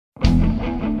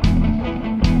What's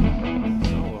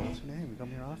your name? You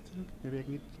come here often? Maybe I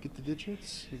can get the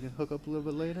digits? You can hook up a little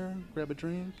bit later, grab a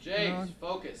drink? James,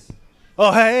 focus.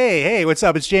 Oh, hey, what's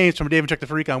up? It's James from Dave and Chuck the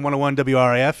Freak on 101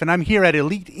 WRIF, and I'm here at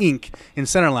Elite Inc. in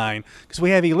Centerline because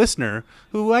we have a listener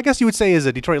who I guess you would say is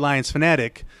a Detroit Lions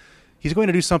fanatic. He's going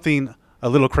to do something a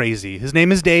little crazy. His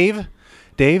name is Dave.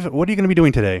 Dave, what are you going to be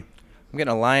doing today? I'm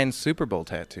getting a Lions Super Bowl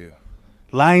tattoo.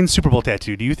 Lions Super Bowl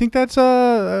tattoo. Do you think that's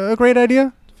a great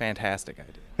idea? Fantastic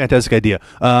idea. Fantastic idea.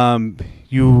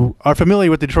 You are familiar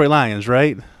with the Detroit Lions,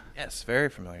 right? Yes, very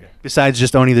familiar. Besides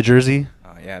just owning the jersey?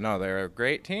 Yeah, no, they're a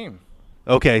great team.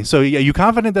 Okay, so are you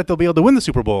confident that they'll be able to win the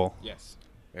Super Bowl? Yes,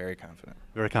 very confident.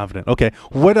 Very confident. Okay.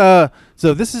 What?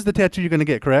 So this is the tattoo you're going to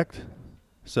get, correct?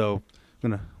 So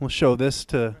we'll show this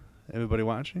to everybody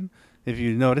watching. If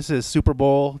you notice, it's Super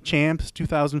Bowl champs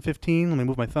 2015. Let me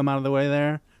move my thumb out of the way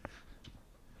there.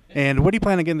 And what do you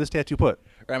plan on getting this tattoo put?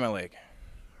 Right on my leg.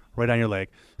 Right on your leg.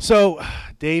 So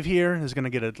Dave here is going to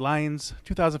get a Lions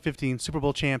 2015 Super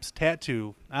Bowl champs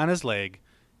tattoo on his leg.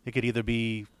 It could either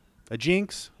be a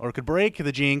jinx, or it could break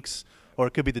the jinx, or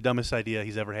it could be the dumbest idea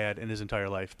he's ever had in his entire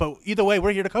life. But either way,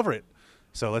 we're here to cover it.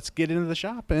 So let's get into the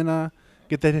shop and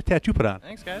get that tattoo put on.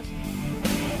 Thanks, guys.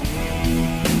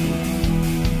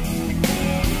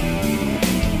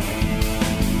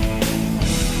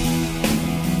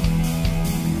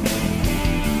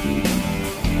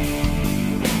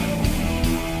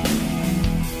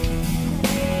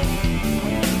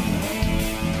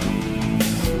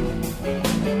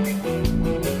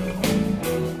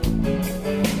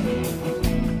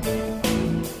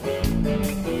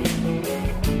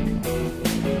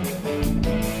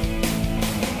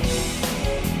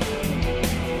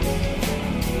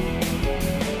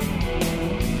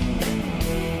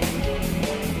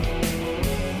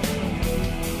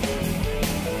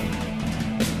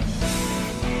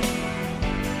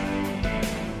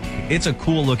 It's a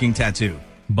cool looking tattoo,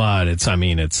 but it's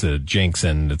a jinx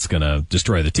and it's going to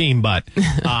destroy the team, but,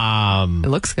 it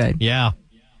looks good. Yeah.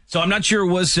 So I'm not sure,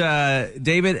 was,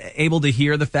 David able to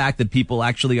hear the fact that people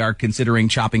actually are considering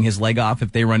chopping his leg off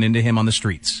if they run into him on the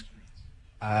streets?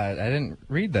 I didn't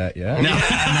read that yet. No.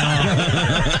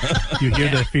 You hear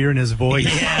the fear in his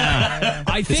voice. Yeah.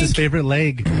 I It's think his favorite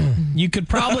leg. you could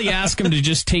probably ask him to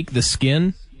just take the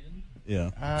skin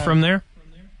from there.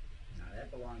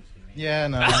 Yeah,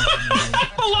 no.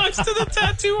 Belongs to the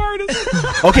tattoo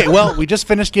artist. Okay, well, we just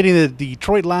finished getting the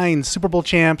Detroit Lions Super Bowl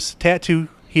champs tattoo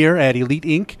here at Elite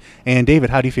Inc. And David,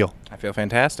 how do you feel? I feel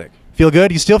fantastic. Feel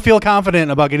good? You still feel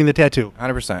confident about getting the tattoo?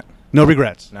 100%. No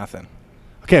regrets? Nothing.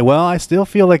 Okay, well, I still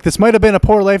feel like this might have been a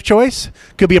poor life choice.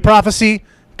 Could be a prophecy.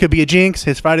 Could be a jinx.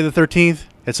 It's Friday the 13th.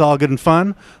 It's all good and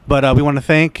fun. But we want to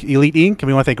thank Elite Inc. and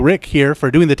we want to thank Rick here for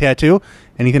doing the tattoo.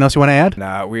 Anything else you want to add?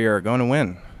 Nah, we are going to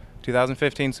win.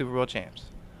 2015 Super Bowl champs.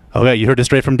 Okay, you heard it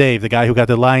straight from Dave, the guy who got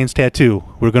the Lions tattoo.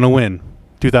 We're going to win.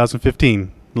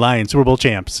 2015 Lions Super Bowl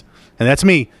champs. And that's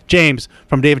me, James,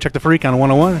 from Dave and Chuck the Freak on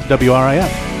 101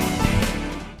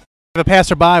 WRIF. A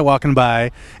passerby walking by.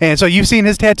 And so you've seen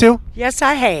his tattoo? Yes,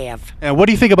 I have. And what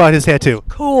do you think about his tattoo?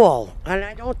 Cool. And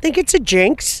I don't think it's a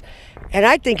jinx. And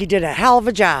I think he did a hell of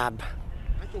a job.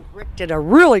 I think Rick did a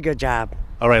really good job.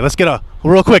 All right, let's get a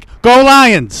real quick. Go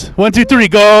Lions! 1, 2, 3,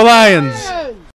 go Lions!